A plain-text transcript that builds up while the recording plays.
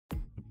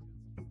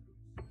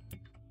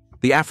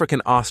The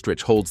African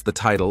ostrich holds the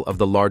title of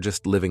the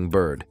largest living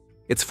bird.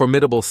 Its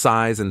formidable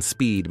size and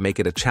speed make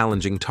it a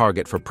challenging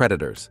target for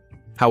predators.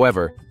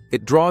 However,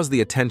 it draws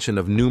the attention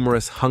of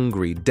numerous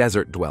hungry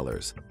desert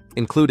dwellers,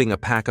 including a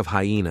pack of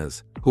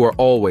hyenas who are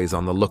always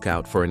on the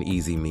lookout for an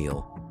easy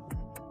meal.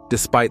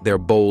 Despite their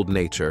bold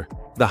nature,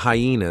 the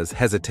hyenas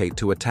hesitate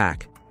to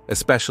attack,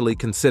 especially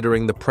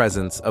considering the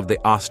presence of the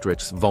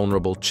ostrich's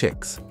vulnerable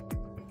chicks.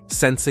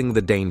 Sensing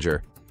the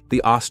danger,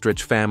 the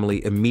ostrich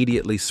family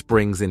immediately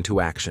springs into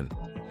action.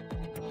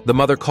 The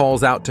mother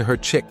calls out to her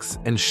chicks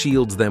and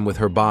shields them with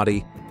her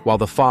body, while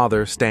the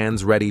father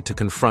stands ready to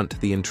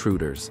confront the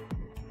intruders.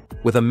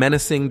 With a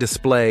menacing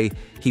display,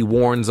 he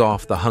warns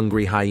off the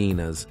hungry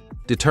hyenas,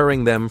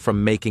 deterring them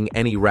from making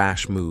any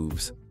rash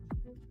moves.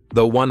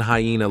 Though one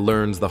hyena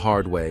learns the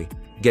hard way,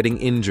 getting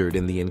injured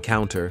in the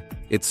encounter,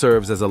 it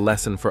serves as a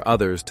lesson for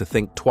others to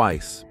think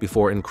twice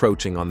before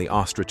encroaching on the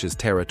ostrich's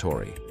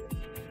territory.